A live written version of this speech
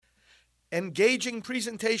engaging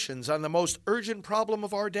presentations on the most urgent problem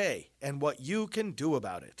of our day and what you can do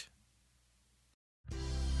about it.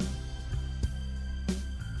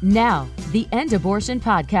 Now, the End Abortion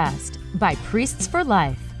Podcast by Priests for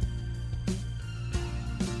Life.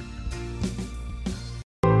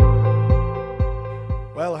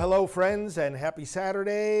 Well, hello, friends, and happy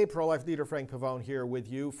Saturday. Pro-life leader Frank Pavone here with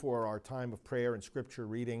you for our time of prayer and scripture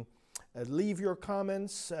reading. Leave your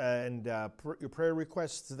comments and your prayer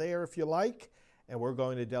requests there if you like, and we're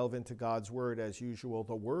going to delve into God's Word as usual,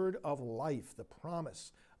 the Word of life, the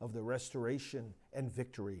promise of the restoration and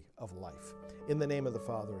victory of life. In the name of the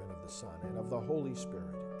Father, and of the Son, and of the Holy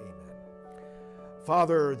Spirit. Amen.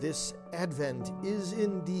 Father, this Advent is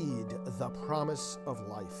indeed the promise of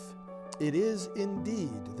life. It is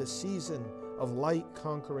indeed the season of light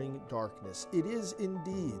conquering darkness. It is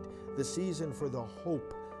indeed the season for the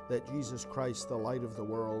hope that Jesus Christ, the light of the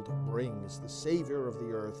world, brings, the Savior of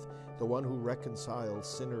the earth, the one who reconciles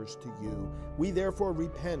sinners to you. We therefore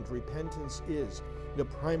repent. Repentance is the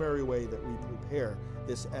primary way that we prepare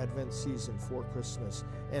this Advent season for Christmas,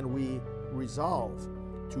 and we resolve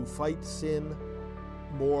to fight sin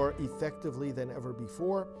more effectively than ever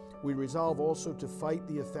before. We resolve also to fight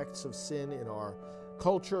the effects of sin in our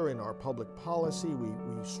culture, in our public policy. We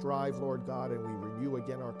strive, Lord God, and we renew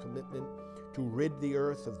again our commitment to rid the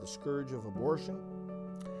earth of the scourge of abortion.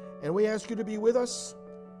 And we ask you to be with us.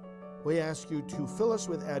 We ask you to fill us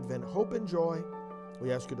with Advent hope and joy.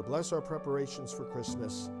 We ask you to bless our preparations for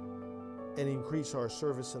Christmas and increase our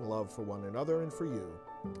service and love for one another and for you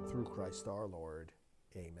through Christ our Lord.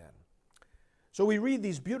 Amen. So we read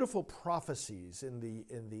these beautiful prophecies in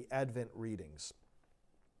the Advent readings,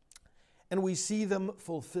 and we see them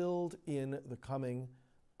fulfilled in the coming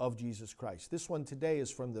of Jesus Christ. This one today is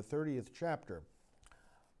from the 30th chapter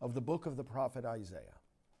of the book of the prophet Isaiah.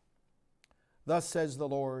 Thus says the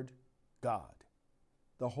Lord God,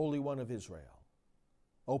 the Holy One of Israel,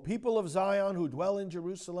 O people of Zion who dwell in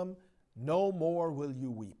Jerusalem, no more will you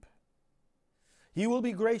weep. He will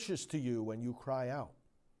be gracious to you when you cry out.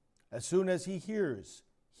 As soon as he hears,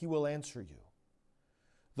 he will answer you.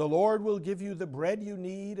 The Lord will give you the bread you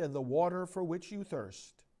need and the water for which you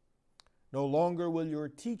thirst. No longer will your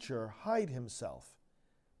teacher hide himself,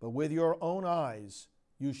 but with your own eyes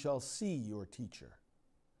you shall see your teacher.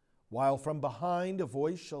 While from behind a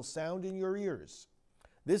voice shall sound in your ears,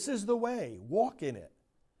 this is the way, walk in it,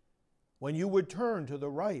 when you would turn to the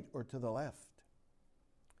right or to the left.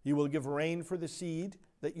 He will give rain for the seed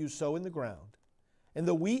that you sow in the ground, and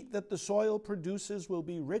the wheat that the soil produces will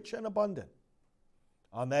be rich and abundant.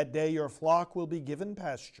 On that day your flock will be given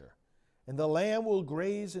pasture, and the lamb will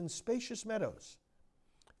graze in spacious meadows.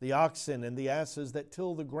 The oxen and the asses that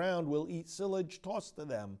till the ground will eat silage tossed to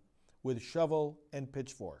them with shovel and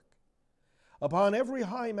pitchfork. Upon every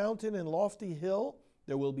high mountain and lofty hill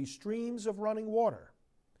there will be streams of running water.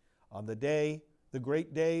 On the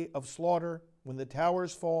great day of slaughter, when the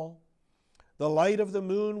towers fall, the light of the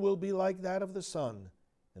moon will be like that of the sun,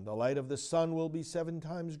 and the light of the sun will be 7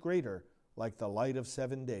 times greater, like the light of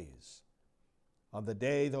 7 days. On the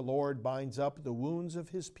day the Lord binds up the wounds of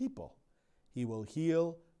his people, he will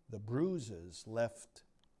heal the bruises left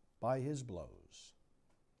by his blows.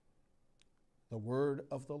 The word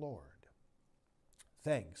of the Lord.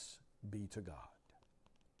 Thanks be to God.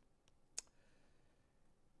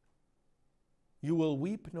 You will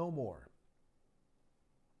weep no more.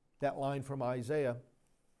 That line from Isaiah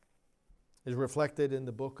is reflected in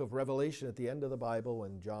the book of Revelation at the end of the Bible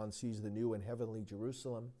when John sees the new and heavenly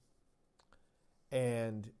Jerusalem.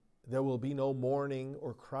 And there will be no mourning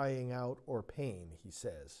or crying out or pain, he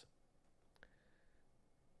says.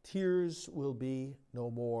 Tears will be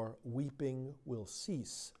no more, weeping will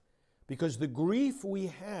cease, because the grief we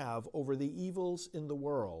have over the evils in the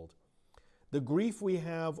world, the grief we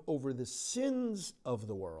have over the sins of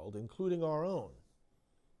the world, including our own,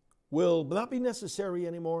 will not be necessary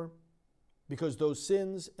anymore, because those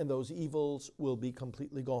sins and those evils will be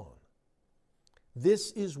completely gone.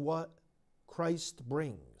 This is what Christ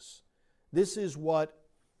brings. This is what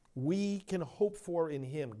we can hope for in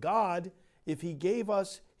him. God, if he gave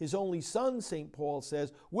us his only Son, St. Paul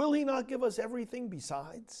says, will he not give us everything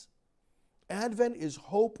besides? Advent is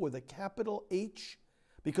hope with a capital H,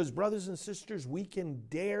 because, brothers and sisters, we can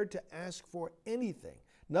dare to ask for anything.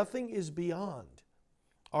 Nothing is beyond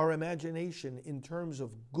our imagination in terms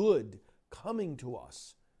of good coming to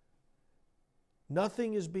us.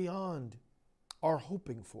 Nothing is beyond our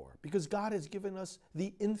hoping for, because God has given us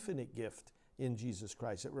the infinite gift in Jesus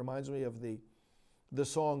Christ. It reminds me of the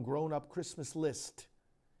song Grown Up Christmas List,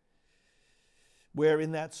 where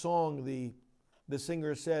in that song the The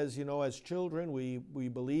singer says, as children, we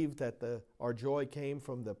believed that our joy came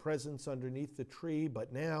from the presence underneath the tree,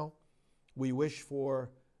 but now we wish for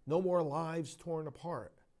no more lives torn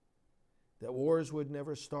apart, that wars would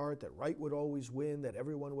never start, that right would always win, that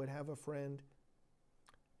everyone would have a friend.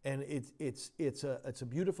 And it's a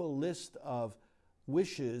beautiful list of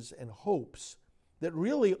wishes and hopes that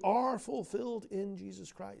really are fulfilled in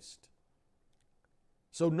Jesus Christ.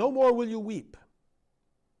 So no more will you weep.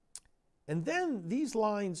 And then these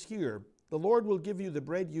lines here, the Lord will give you the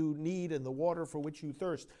bread you need and the water for which you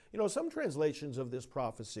thirst. Some translations of this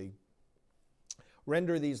prophecy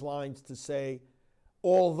render these lines to say,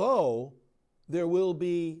 although there will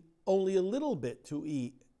be only a little bit to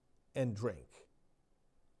eat and drink,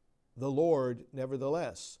 the Lord,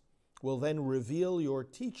 nevertheless, will then reveal your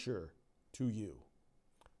teacher to you.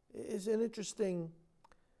 It's an interesting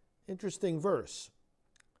verse.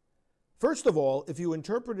 First of all, if you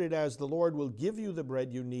interpret it as the Lord will give you the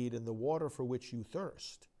bread you need and the water for which you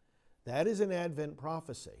thirst, that is an Advent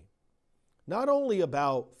prophecy, not only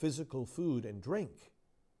about physical food and drink.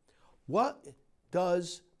 What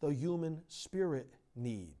does the human spirit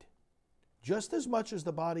need? Just as much as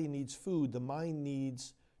the body needs food, the mind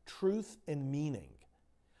needs truth and meaning.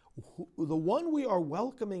 The one we are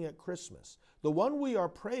welcoming at Christmas, the one we are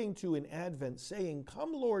praying to in Advent, saying,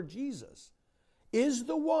 "Come, Lord Jesus," is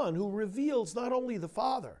the one who reveals not only the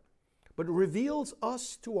Father, but reveals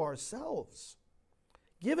us to ourselves,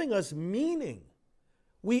 giving us meaning.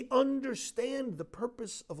 We understand the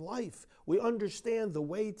purpose of life. We understand the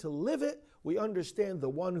way to live it. We understand the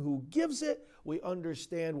one who gives it. We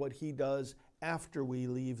understand what he does after we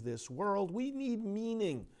leave this world. We need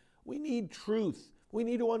meaning. We need truth. We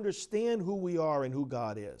need to understand who we are and who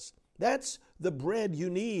God is. That's the bread you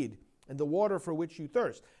need and the water for which you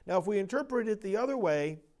thirst. Now, if we interpret it the other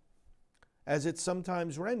way, as it's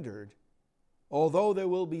sometimes rendered, although there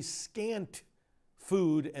will be scant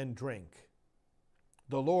food and drink,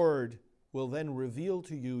 the Lord will then reveal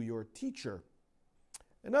to you your teacher.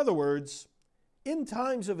 In other words, in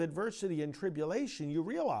times of adversity and tribulation, you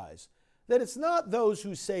realize that it's not those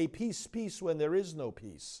who say peace, peace when there is no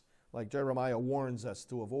peace, like Jeremiah warns us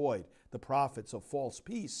to avoid, the prophets of false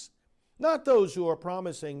peace. Not those who are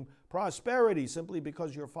promising prosperity simply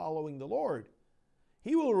because you're following the Lord.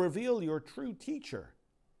 He will reveal your true teacher,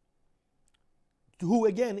 who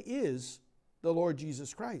again is the Lord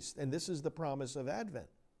Jesus Christ. And this is the promise of Advent.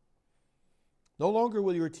 No longer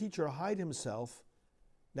will your teacher hide himself.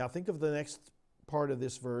 Now think of the next part of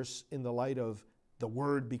this verse in the light of the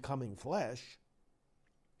Word becoming flesh.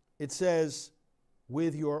 It says,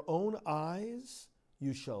 "With your own eyes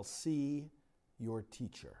you shall see your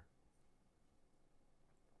teacher."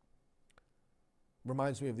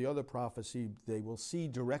 Reminds me of the other prophecy, they will see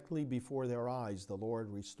directly before their eyes the Lord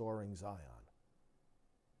restoring Zion.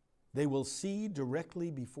 They will see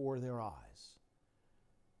directly before their eyes.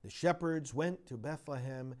 The shepherds went to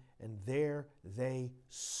Bethlehem, and there they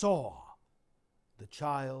saw the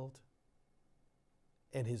child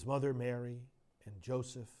and his mother Mary and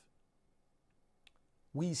Joseph.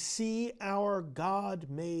 We see our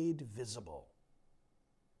God made visible,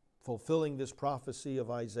 fulfilling this prophecy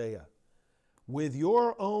of Isaiah. With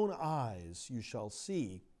your own eyes you shall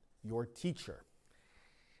see your teacher.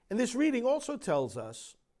 And this reading also tells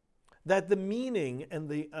us that the meaning and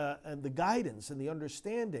the guidance and the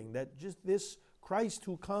understanding that just this Christ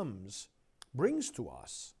who comes brings to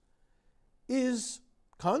us is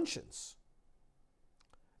conscience.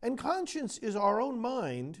 And conscience is our own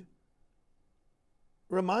mind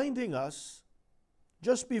reminding us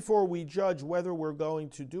just before we judge whether we're going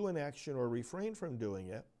to do an action or refrain from doing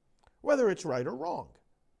it, whether it's right or wrong.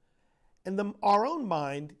 And our own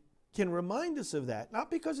mind can remind us of that, not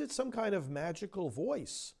because it's some kind of magical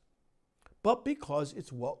voice, but because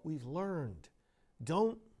it's what we've learned.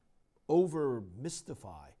 Don't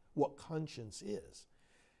over-mystify what conscience is.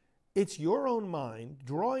 It's your own mind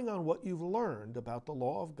drawing on what you've learned about the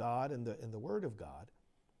law of God and the Word of God,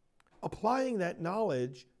 applying that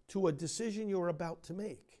knowledge to a decision you're about to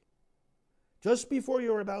make. Just before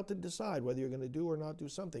you're about to decide whether you're going to do or not do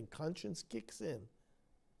something, conscience kicks in,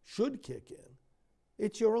 should kick in.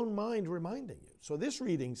 It's your own mind reminding you. So this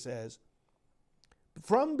reading says,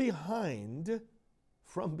 from behind,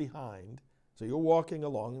 so you're walking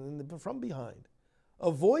along, and from behind,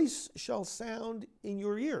 a voice shall sound in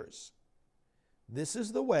your ears. This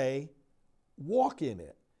is the way, walk in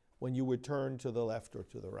it when you would turn to the left or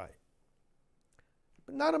to the right.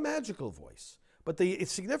 But not a magical voice. But the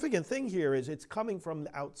significant thing here is it's coming from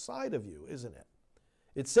the outside of you, isn't it?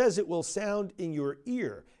 It says it will sound in your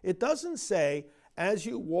ear. It doesn't say, as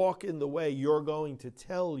you walk in the way, you're going to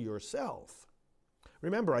tell yourself.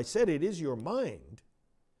 Remember, I said it is your mind,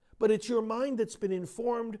 but it's your mind that's been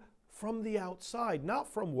informed from the outside,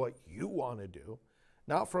 not from what you want to do,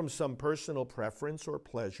 not from some personal preference or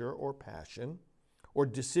pleasure or passion or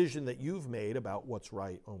decision that you've made about what's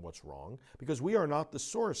right and what's wrong, because we are not the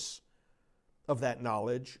source of that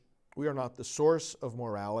knowledge. We are not the source of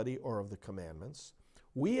morality or of the commandments.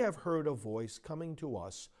 We have heard a voice coming to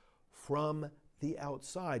us from the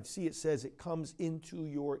outside. See, it says it comes into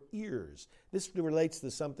your ears. This relates to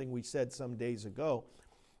something we said some days ago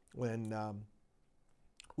when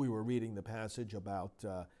we were reading the passage about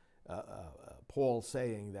Paul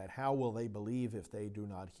saying that how will they believe if they do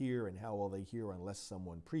not hear, and how will they hear unless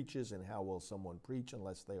someone preaches, and how will someone preach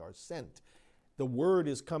unless they are sent? The word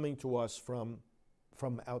is coming to us from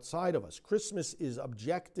outside of us. Christmas is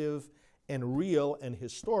objective and real and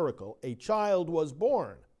historical. A child was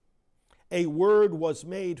born. A word was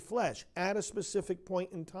made flesh at a specific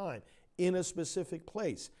point in time, in a specific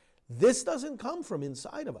place. This doesn't come from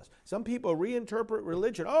inside of us. Some people reinterpret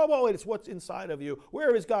religion. Oh, well, it's what's inside of you.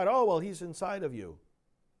 Where is God? Oh, well, he's inside of you.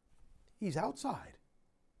 He's outside.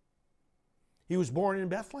 He was born in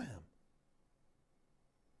Bethlehem.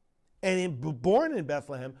 And born in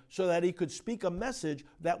Bethlehem so that he could speak a message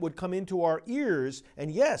that would come into our ears. And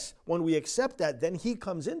yes, when we accept that, then he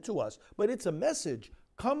comes into us. But it's a message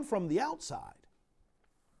come from the outside.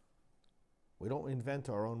 We don't invent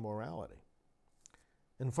our own morality.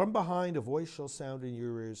 And from behind a voice shall sound in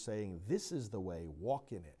your ears saying, this is the way,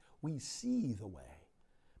 walk in it. We see the way.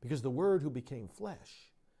 Because the Word who became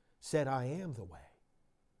flesh said, I am the way.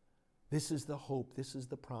 This is the hope, this is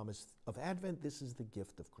the promise of Advent, this is the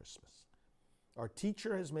gift of Christmas. Our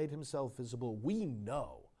teacher has made himself visible. We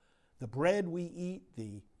know the bread we eat,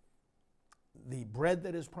 the bread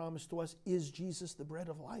that is promised to us is Jesus, the bread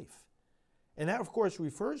of life. And that, of course,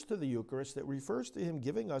 refers to the Eucharist. That refers to him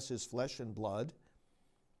giving us his flesh and blood,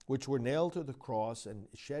 which were nailed to the cross and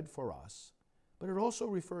shed for us. But it also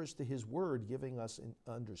refers to his word giving us an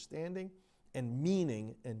understanding and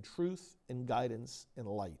meaning and truth and guidance and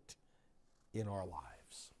light in our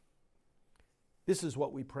lives. This is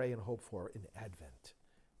what we pray and hope for in Advent.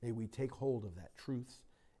 May we take hold of that truth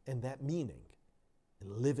and that meaning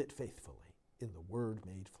and live it faithfully in the Word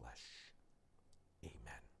made flesh.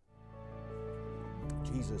 Amen.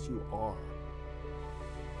 Jesus, you are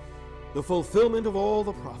the fulfillment of all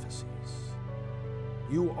the prophecies.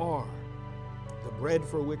 You are the bread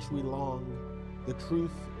for which we long, the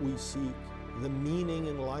truth we seek, the meaning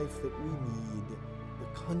in life that we need, the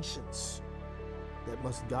conscience that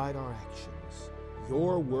must guide our actions.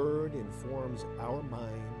 Your word informs our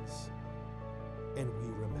minds, and we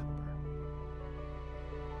remember.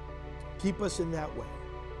 Keep us in that way.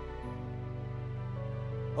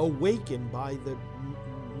 Awaken by the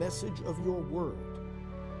message of your word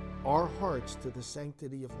our hearts to the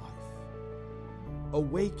sanctity of life.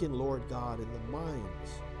 Awaken, Lord God, in the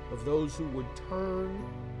minds of those who would turn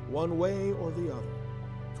one way or the other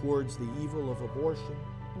towards the evil of abortion,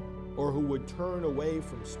 or who would turn away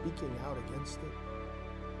from speaking out against it,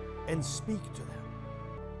 and speak to them.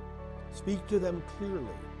 Speak to them clearly.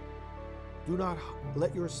 Do not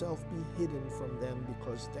let yourself be hidden from them,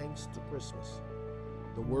 because thanks to Christmas,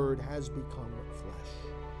 the Word has become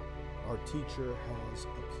flesh. Our teacher has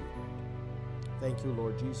appeared. Thank you,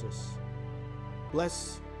 Lord Jesus.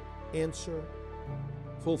 Bless, answer,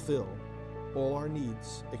 fulfill all our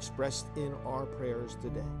needs expressed in our prayers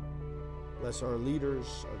today. Bless our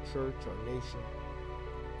leaders, our church, our nation.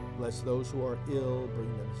 Bless those who are ill,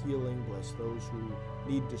 bring them healing. Bless those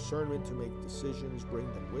who need discernment to make decisions,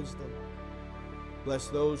 bring them wisdom. Bless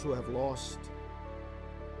those who have lost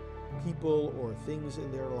people or things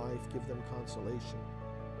in their life, give them consolation.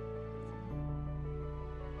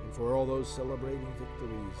 And for all those celebrating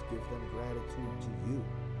victories, give them gratitude to you.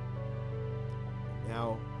 And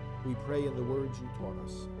now we pray in the words you taught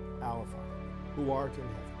us. Our Father, who art in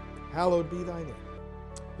heaven, hallowed be thy name.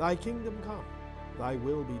 Thy kingdom come, thy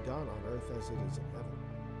will be done on earth as it is in heaven.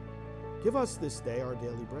 Give us this day our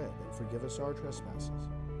daily bread, and forgive us our trespasses,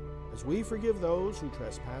 as we forgive those who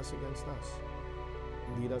trespass against us.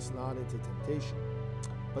 Lead us not into temptation,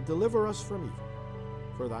 but deliver us from evil.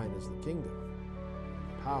 For thine is the kingdom, and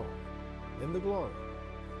the power, and the glory,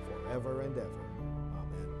 forever and ever.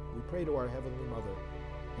 Amen. We pray to our Heavenly Mother,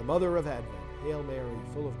 the Mother of Advent. Hail Mary,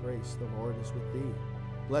 full of grace, the Lord is with thee.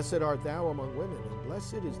 Blessed art thou among women, and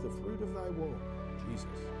blessed is the fruit of thy womb, Jesus.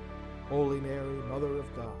 Holy Mary, Mother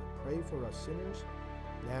of God, pray for us sinners,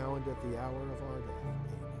 now and at the hour of our death.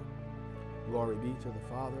 Amen. Glory be to the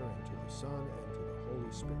Father, and to the Son, and to the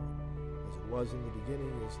Holy Spirit, as it was in the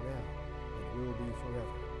beginning, is now, and will be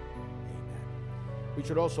forever. Amen. We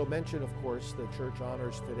should also mention, of course, the church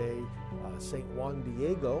honors today St. Juan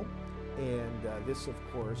Diego, and this, of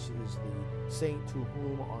course, is the saint to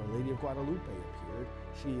whom Our Lady of Guadalupe appeared.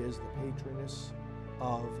 She is the patroness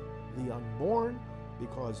of the unborn,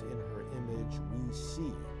 because in her image we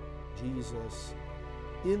see Jesus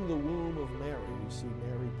in the womb of Mary. We see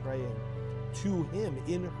Mary praying to him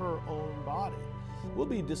in her own body. We'll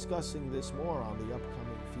be discussing this more on the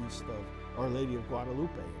upcoming feast of Our Lady of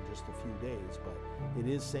Guadalupe in just a few days, but it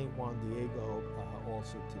is St. Juan Diego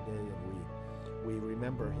also today, and we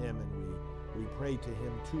remember him, and we pray to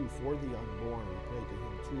him too for the unborn. We pray to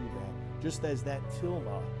him too that just as that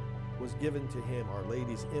tilma was given to him, Our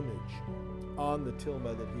Lady's image on the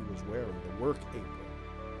tilma that he was wearing, the work apron,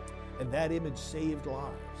 and that image saved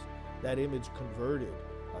lives. That image converted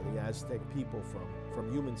the Aztec people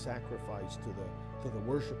from human sacrifice to the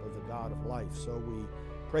worship of the God of life. So we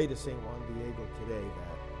pray to St. Juan Diego today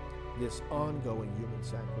that this ongoing human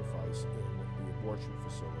sacrifice in the abortion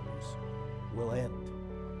facilities will end.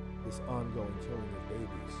 This ongoing killing of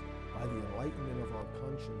babies by the enlightenment of our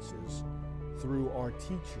consciences through our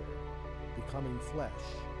teacher becoming flesh.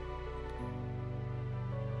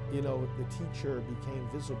 You know, the teacher became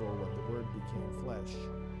visible when the Word became flesh.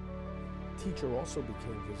 Teacher also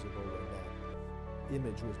became visible when that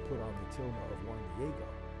image was put on the tilma of Juan Diego.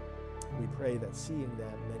 We pray that seeing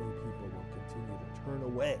that, many people will continue to turn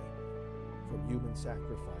away from human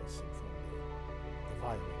sacrifice and from the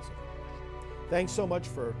violence of abortion. Thanks so much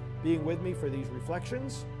for being with me for these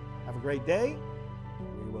reflections. Have a great day.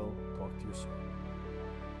 We will talk to you soon.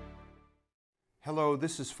 Hello,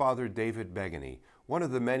 this is Father David Begany, one of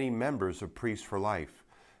the many members of Priests for Life.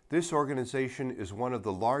 This organization is one of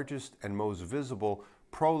the largest and most visible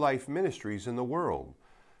pro-life ministries in the world.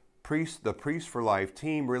 The Priests for Life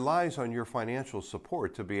team relies on your financial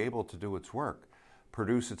support to be able to do its work,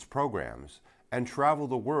 produce its programs, and travel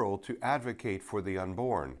the world to advocate for the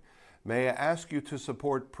unborn. May I ask you to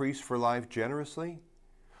support Priests for Life generously?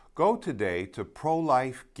 Go today to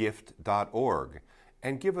prolifegift.org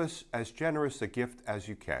and give us as generous a gift as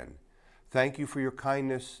you can. Thank you for your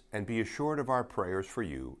kindness, and be assured of our prayers for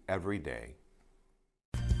you every day.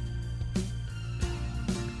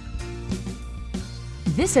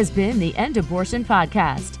 This has been the End Abortion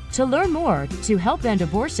Podcast. To learn more, to help end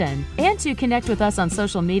abortion, and to connect with us on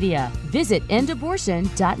social media, visit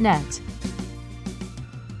endabortion.net.